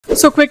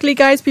So quickly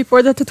guys,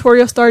 before the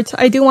tutorial starts,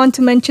 I do want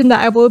to mention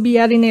that I will be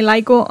adding a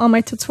like goal on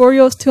my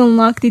tutorials to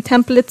unlock the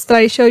templates that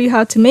I show you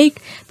how to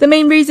make. The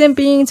main reason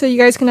being so you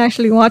guys can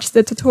actually watch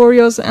the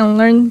tutorials and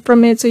learn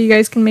from it so you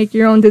guys can make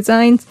your own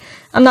designs.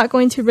 I'm not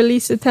going to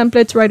release the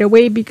templates right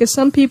away because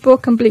some people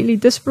completely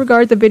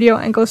disregard the video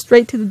and go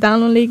straight to the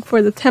download link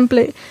for the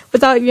template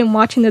without even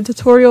watching the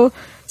tutorial.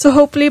 So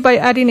hopefully by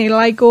adding a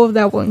like goal,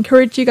 that will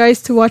encourage you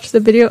guys to watch the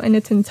video in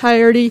its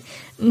entirety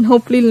and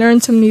hopefully learn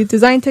some new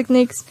design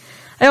techniques.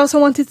 I also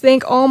want to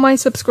thank all my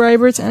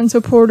subscribers and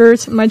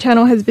supporters. My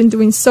channel has been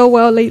doing so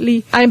well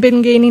lately. I've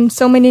been gaining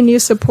so many new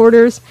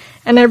supporters,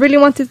 and I really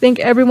want to thank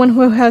everyone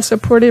who has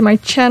supported my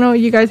channel.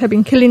 You guys have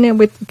been killing it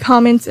with the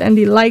comments and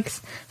the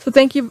likes. So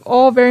thank you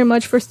all very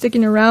much for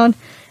sticking around.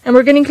 And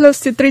we're getting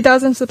close to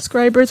 3,000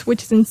 subscribers,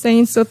 which is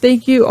insane. So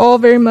thank you all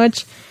very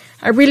much.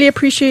 I really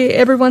appreciate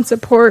everyone's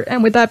support.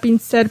 And with that being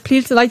said,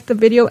 please like the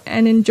video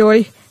and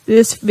enjoy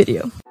this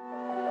video.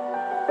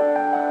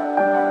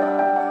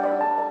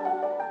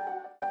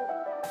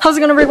 How's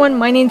it going everyone?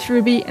 My name's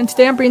Ruby and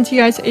today I'm bringing to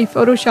you guys a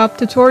Photoshop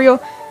tutorial.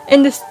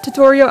 In this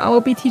tutorial I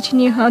will be teaching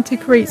you how to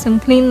create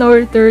some clean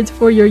lower thirds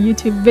for your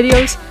YouTube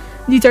videos.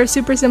 These are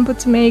super simple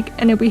to make,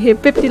 and if we hit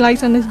 50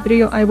 likes on this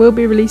video I will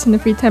be releasing the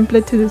free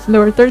template to this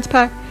lower thirds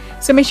pack.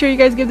 So make sure you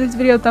guys give this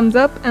video a thumbs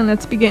up and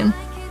let's begin.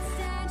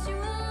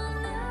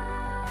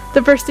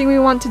 The first thing we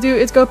want to do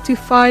is go up to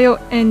File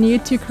and New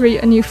to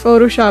create a new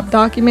Photoshop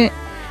document.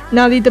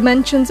 Now the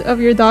dimensions of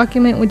your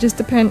document would just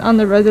depend on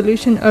the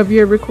resolution of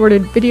your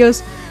recorded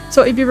videos.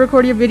 So if you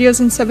record your videos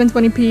in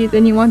 720p,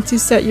 then you want to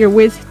set your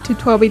width to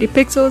 1280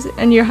 pixels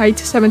and your height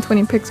to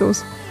 720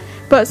 pixels.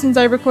 But since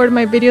I recorded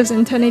my videos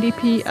in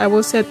 1080p, I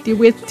will set the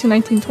width to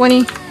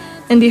 1920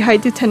 and the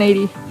height to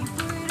 1080.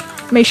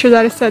 Make sure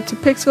that is set to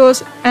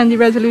pixels, and the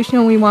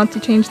resolution we want to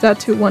change that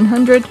to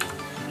 100.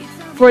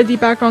 For the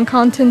background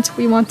content,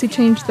 we want to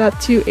change that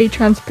to a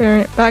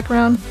transparent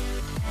background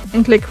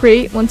and click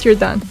create once you're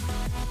done.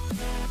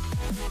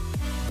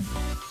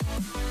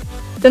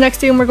 The next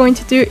thing we're going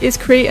to do is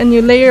create a new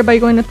layer by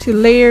going up to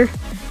Layer,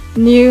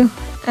 New,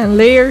 and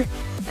Layer.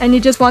 And you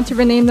just want to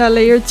rename that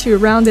layer to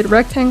Rounded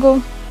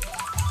Rectangle.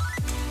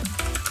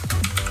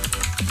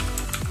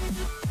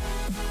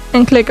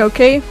 And click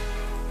OK.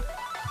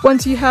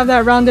 Once you have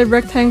that rounded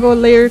rectangle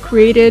layer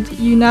created,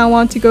 you now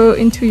want to go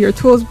into your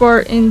tools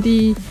bar in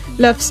the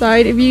left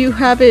side. If you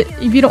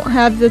don't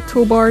have the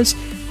toolbars,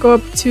 go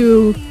up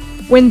to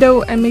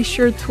Window and make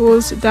sure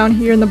Tools down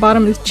here in the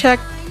bottom is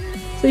checked.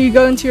 So you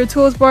go into your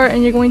tools bar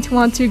and you're going to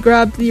want to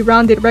grab the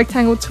rounded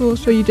rectangle tool.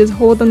 So you just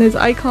hold on this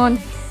icon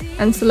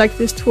and select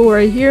this tool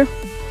right here.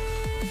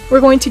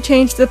 We're going to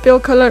change the fill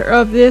color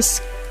of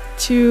this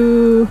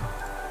to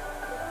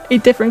a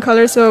different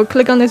color. So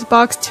click on this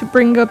box to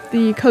bring up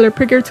the color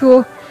picker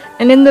tool.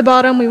 And in the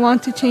bottom we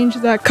want to change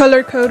that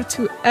color code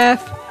to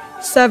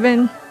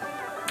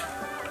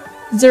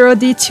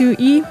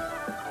F70D2E.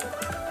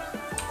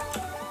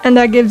 And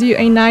that gives you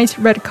a nice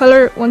red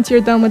color. Once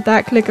you're done with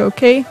that, click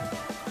OK.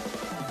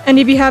 And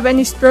if you have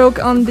any stroke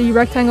on the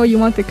rectangle, you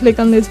want to click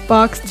on this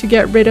box to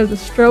get rid of the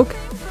stroke.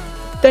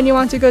 Then you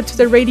want to go to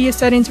the radius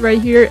settings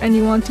right here and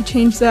you want to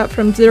change that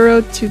from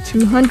 0 to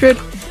 200,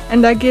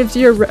 and that gives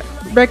your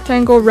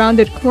rectangle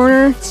rounded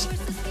corners.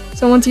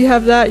 So once you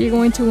have that, you're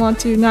going to want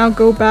to now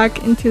go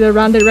back into the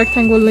rounded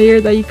rectangle layer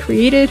that you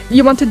created.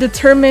 You want to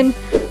determine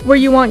where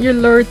you want your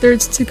lower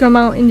thirds to come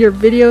out in your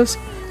videos.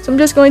 So I'm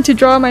just going to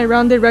draw my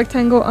rounded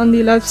rectangle on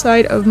the left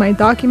side of my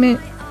document.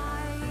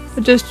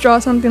 So just draw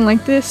something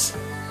like this.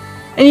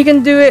 And you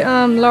can do it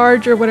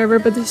large or whatever,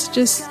 but this is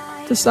just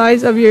the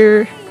size of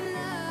your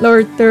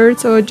lower third,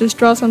 so just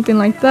draw something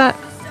like that.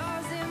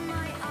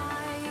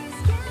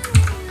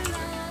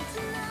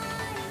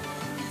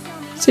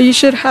 So you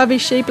should have a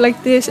shape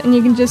like this, and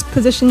you can just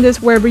position this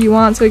wherever you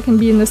want, so it can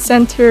be in the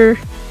center,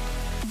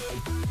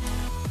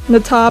 in the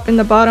top, in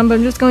the bottom, but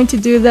I'm just going to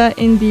do that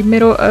in the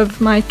middle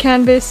of my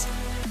canvas.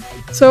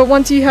 So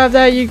once you have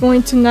that, you're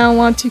going to now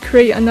want to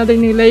create another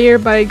new layer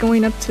by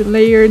going up to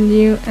Layer,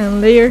 New, and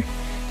Layer.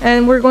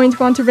 And we're going to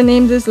want to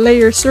rename this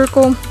layer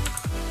Circle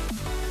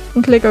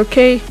and click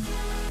OK.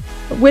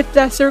 With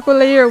that circle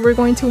layer, we're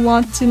going to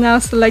want to now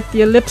select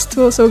the ellipse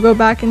tool. So go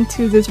back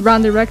into this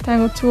rounded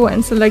rectangle tool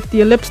and select the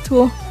ellipse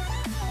tool.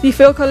 The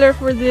fill color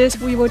for this,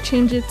 we will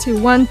change it to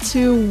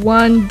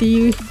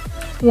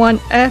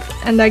 121D1F,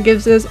 and that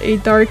gives us a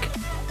dark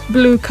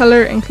blue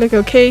color, and click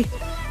OK.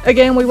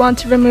 Again, we want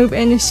to remove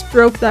any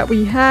stroke that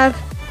we have,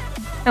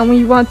 and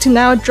we want to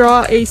now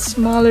draw a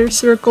smaller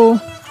circle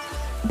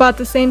about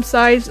the same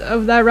size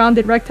of that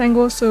rounded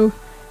rectangle. So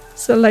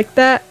select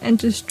that and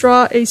just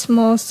draw a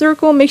small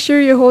circle. Make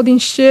sure you're holding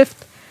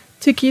shift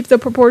to keep the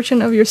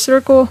proportion of your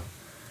circle.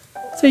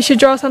 So you should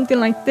draw something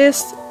like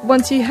this.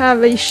 Once you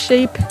have a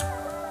shape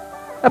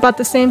about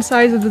the same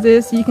size of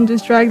this, you can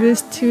just drag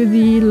this to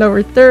the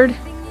lower third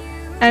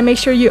and make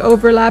sure you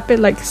overlap it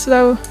like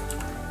so.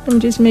 Let me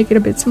just make it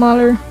a bit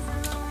smaller.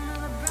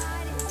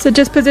 So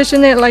just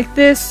position it like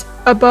this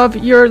above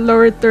your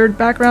lower third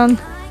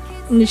background,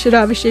 and you should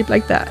have a shape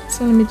like that.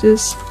 So let me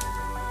just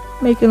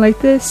make it like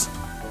this.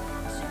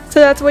 So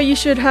that's what you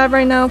should have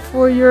right now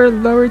for your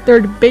lower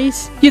third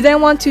base. You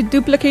then want to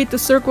duplicate the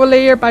circle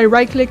layer by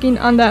right clicking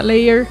on that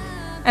layer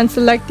and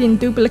selecting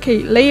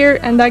duplicate layer,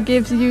 and that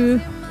gives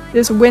you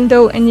this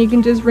window, and you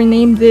can just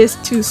rename this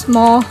to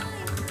small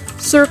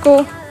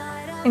circle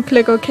and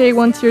click OK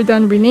once you're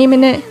done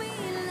renaming it.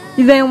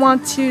 You then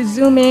want to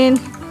zoom in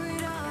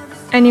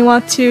and you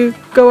want to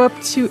go up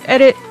to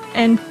edit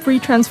and free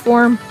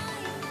transform,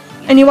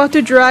 and you want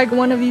to drag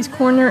one of these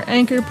corner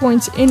anchor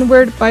points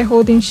inward by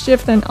holding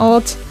Shift and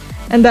Alt,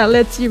 and that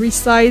lets you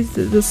resize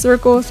the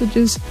circle. So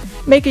just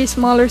make a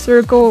smaller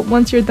circle.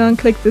 Once you're done,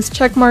 click this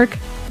check mark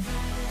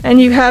and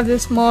you have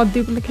this small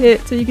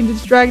duplicate, so you can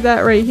just drag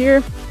that right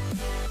here.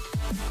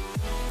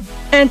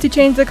 And to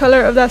change the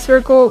color of that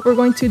circle, we're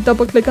going to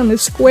double click on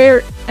this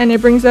square and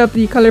it brings up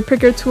the color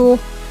picker tool,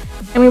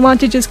 and we want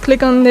to just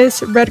click on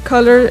this red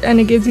color and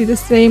it gives you the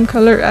same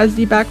color as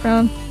the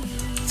background.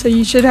 So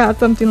you should have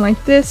something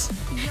like this.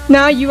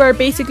 Now you are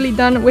basically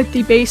done with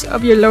the base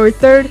of your lower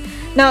third.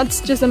 Now it's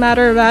just a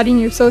matter of adding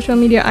your social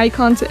media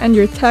icons and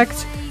your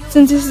text.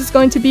 Since this is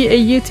going to be a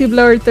YouTube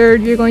lower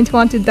third, you're going to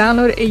want to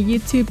download a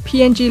YouTube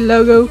PNG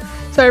logo.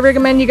 So I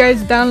recommend you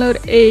guys download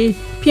a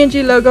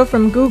PNG logo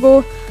from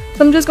Google.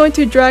 So I'm just going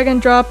to drag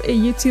and drop a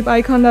YouTube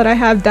icon that I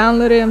have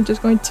downloaded. I'm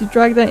just going to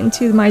drag that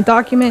into my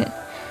document.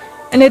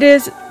 And it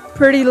is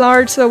pretty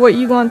large, so what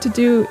you want to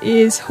do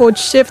is hold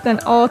Shift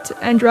and Alt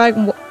and drag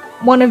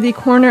one of the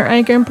corner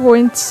anchor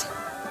points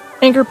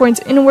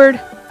inward,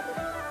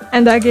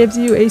 and that gives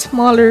you a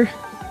smaller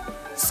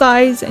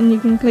size, and you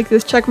can click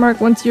this check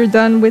mark once you're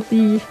done with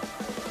the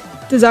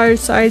desired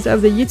size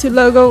of the YouTube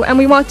logo. And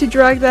we want to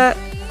drag that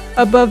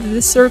above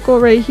the circle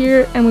right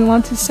here, and we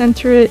want to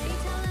center it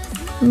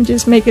and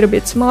just make it a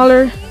bit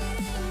smaller.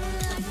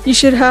 You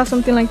should have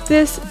something like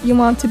this. You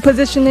want to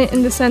position it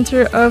in the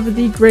center of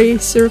the gray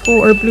circle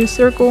or blue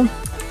circle.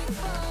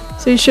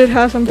 So you should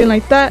have something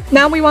like that.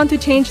 Now we want to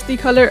change the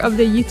color of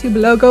the YouTube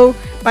logo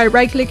by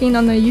right clicking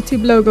on the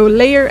YouTube logo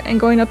layer and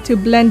going up to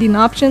blending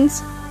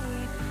options.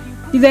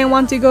 You then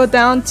want to go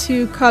down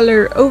to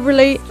color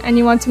overlay, and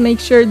you want to make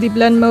sure the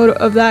blend mode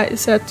of that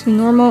is set to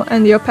normal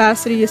and the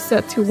opacity is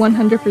set to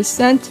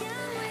 100%.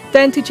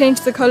 Then to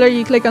change the color,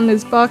 you click on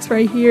this box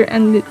right here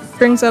and it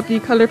brings up the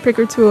color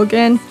picker tool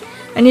again,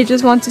 and you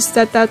just want to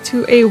set that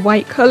to a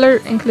white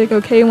color and click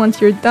OK once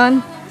you're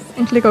done,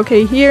 and click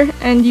OK here,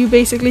 and you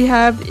basically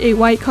have a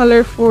white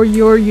color for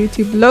your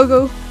YouTube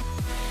logo.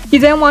 You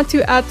then want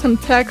to add some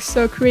text,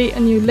 so create a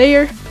new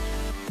layer.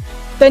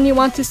 Then you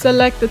want to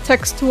select the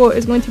text tool.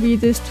 Is going to be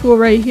this tool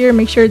right here.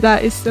 Make sure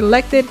that is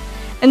selected,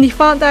 and the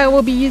font that I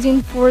will be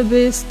using for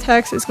this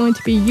text is going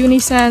to be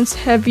Unisans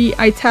Heavy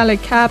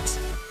Italic Caps,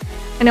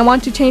 and I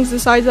want to change the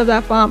size of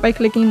that font by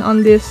clicking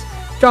on this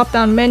drop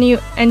down menu,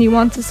 and you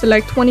want to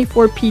select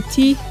 24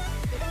 pt.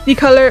 The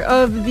color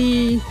of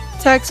the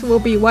text will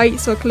be white,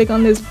 so click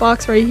on this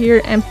box right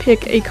here and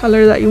pick a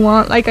color that you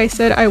want. Like I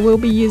said, I will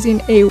be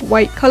using a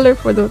white color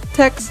for the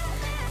text.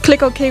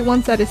 Click OK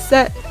once that is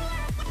set.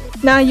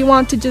 Now you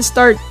want to just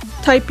start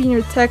typing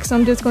your text.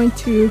 I'm just going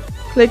to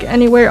click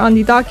anywhere on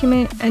the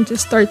document and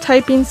just start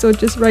typing, so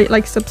just write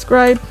like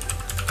subscribe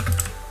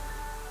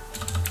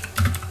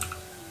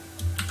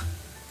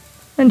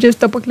and just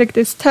double click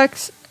this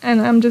text,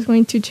 and I'm just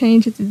going to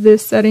change it to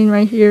this setting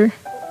right here,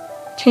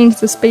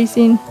 change the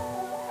spacing.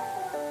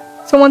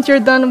 So once you're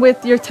done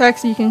with your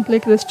text, you can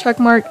click this check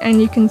mark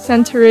and you can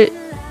center it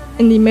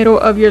in the middle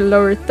of your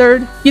lower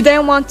third. You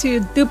then want to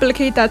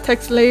duplicate that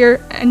text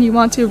layer, and you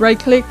want to right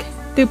click,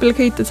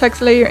 duplicate the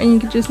text layer, and you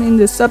can just name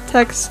this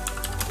subtext.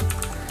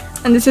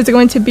 And this is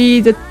going to be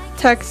the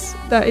text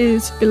that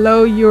is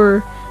below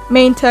your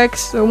main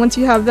text. So once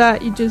you have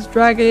that, you just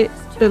drag it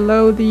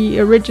below the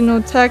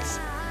original text.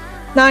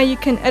 Now you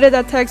can edit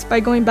that text by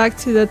going back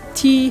to the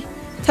T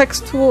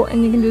text tool,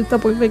 and you can just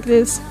double click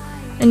this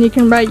and you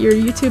can write your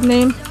YouTube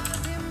name.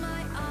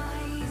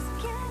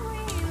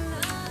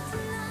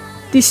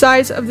 The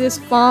size of this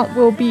font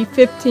will be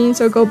 15,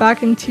 so go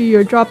back into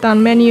your drop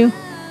down menu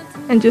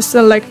and just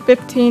select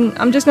 15.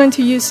 I'm just going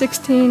to use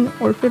 16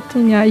 or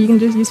 15. Yeah, you can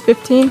just use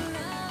 15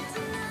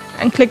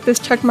 and click this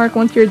check mark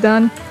once you're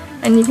done,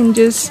 and you can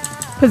just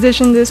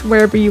position this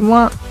wherever you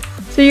want.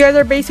 So you guys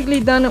are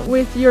basically done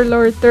with your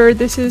lower third.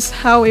 This is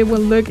how it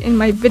will look in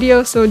my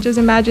video, so just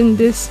imagine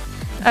this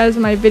as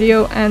my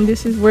video and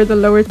this is where the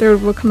lower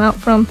third will come out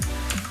from.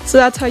 So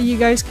that's how you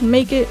guys can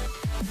make it.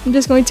 I'm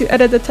just going to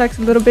edit the text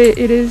a little bit.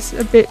 It is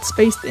a bit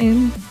spaced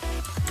in.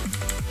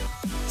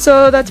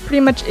 So that's pretty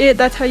much it.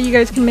 That's how you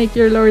guys can make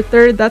your lower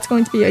third. That's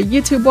going to be a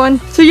YouTube one.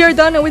 So you're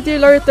done with your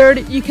lower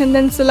third. You can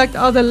then select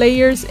all the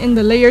layers in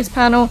the layers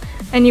panel,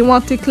 and you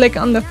want to click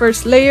on the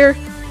first layer,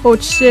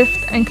 hold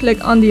shift and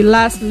click on the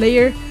last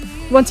layer.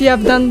 Once you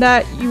have done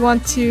that, you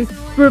want to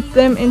group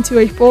them into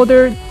a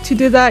folder. To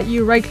do that,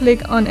 you right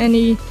click on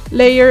any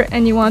layer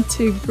and you want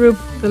to group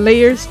the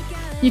layers.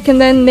 You can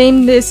then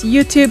name this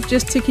YouTube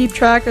just to keep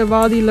track of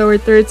all the lower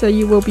thirds that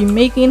you will be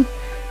making.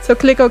 So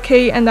click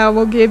OK, and that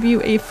will give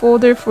you a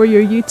folder for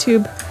your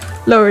YouTube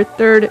lower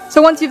third.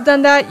 So once you've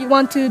done that, you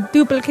want to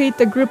duplicate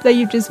the group that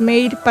you just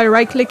made by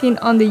right clicking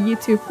on the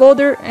YouTube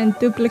folder and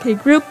duplicate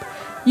group.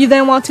 You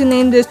then want to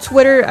name this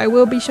Twitter. I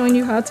will be showing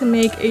you how to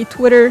make a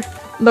Twitter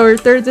lower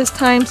third this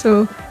time,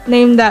 so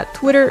name that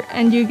Twitter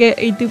and you get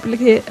a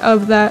duplicate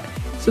of that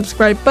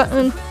subscribe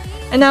button.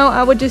 And now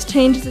I will just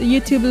change the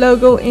YouTube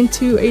logo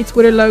into a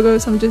Twitter logo,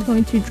 so I'm just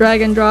going to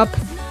drag and drop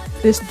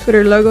this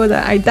Twitter logo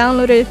that I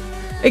downloaded.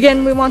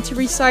 Again, we want to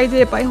resize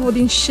it by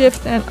holding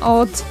Shift and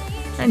Alt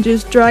and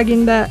just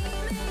dragging that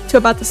to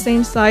about the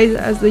same size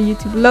as the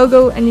YouTube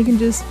logo, and you can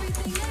just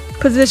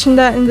position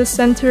that in the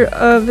center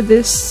of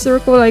this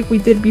circle like we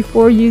did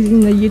before using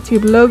the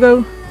YouTube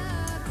logo.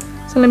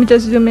 So let me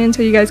just zoom in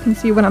so you guys can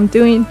see what I'm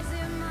doing.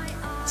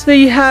 So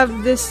you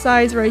have this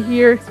size right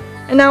here,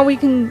 and now we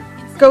can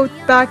go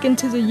back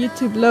into the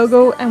YouTube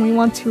logo and we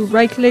want to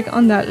right click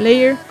on that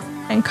layer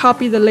and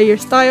copy the layer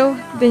style.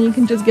 Then you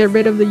can just get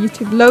rid of the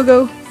YouTube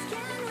logo.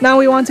 Now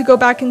we want to go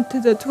back into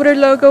the Twitter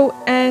logo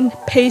and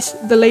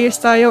paste the layer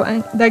style,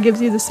 and that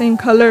gives you the same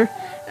color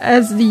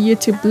as the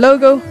YouTube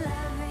logo.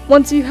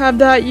 Once you have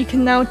that, you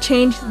can now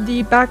change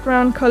the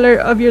background color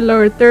of your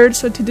lower third.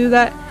 So to do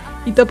that,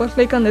 you double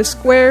click on the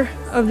square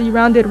of the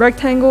rounded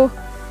rectangle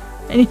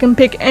and you can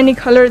pick any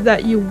color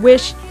that you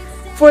wish.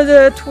 For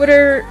the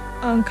Twitter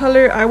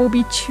color, I will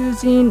be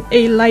choosing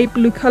a light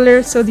blue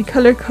color, so the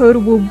color code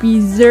will be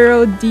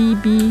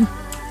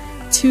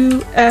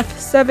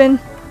 0DB2F7,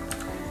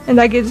 and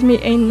that gives me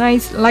a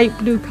nice light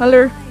blue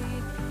color.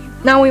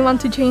 Now we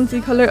want to change the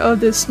color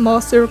of this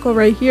small circle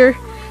right here.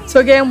 So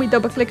again, we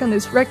double click on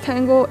this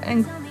rectangle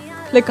and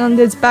click on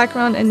this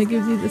background and it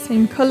gives you the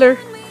same color.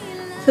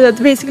 So that's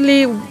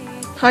basically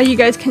how you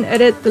guys can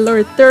edit the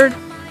lower third.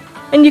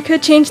 And you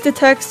could change the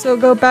text, so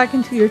go back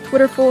into your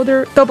Twitter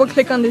folder, double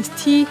click on this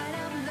T,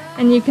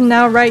 and you can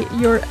now write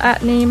your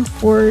 @name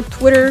for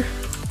Twitter.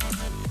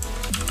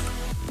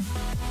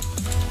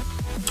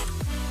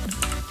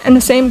 And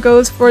the same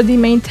goes for the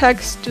main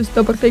text, just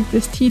double click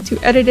this T to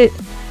edit it,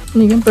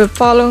 and you can put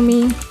follow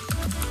me,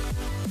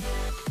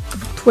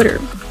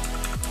 Twitter.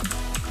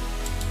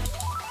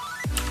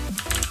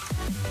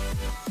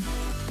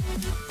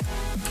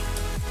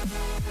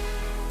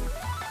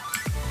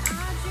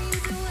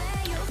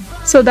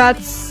 So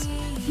that's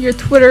your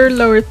Twitter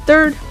lower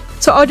third.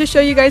 So I'll just show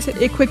you guys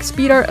a quick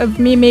speed art of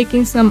me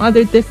making some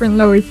other different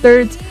lower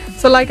thirds.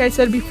 So like I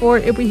said before,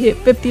 if we hit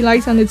 50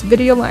 likes on this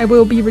video, I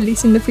will be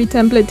releasing the free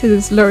template to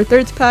this lower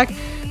thirds pack.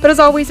 But as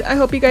always, I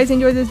hope you guys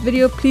enjoyed this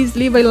video. Please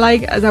leave a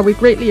like, as I would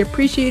greatly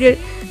appreciate it.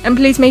 And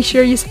please make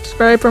sure you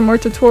subscribe for more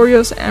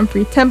tutorials and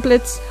free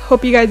templates.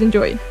 Hope you guys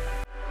enjoyed.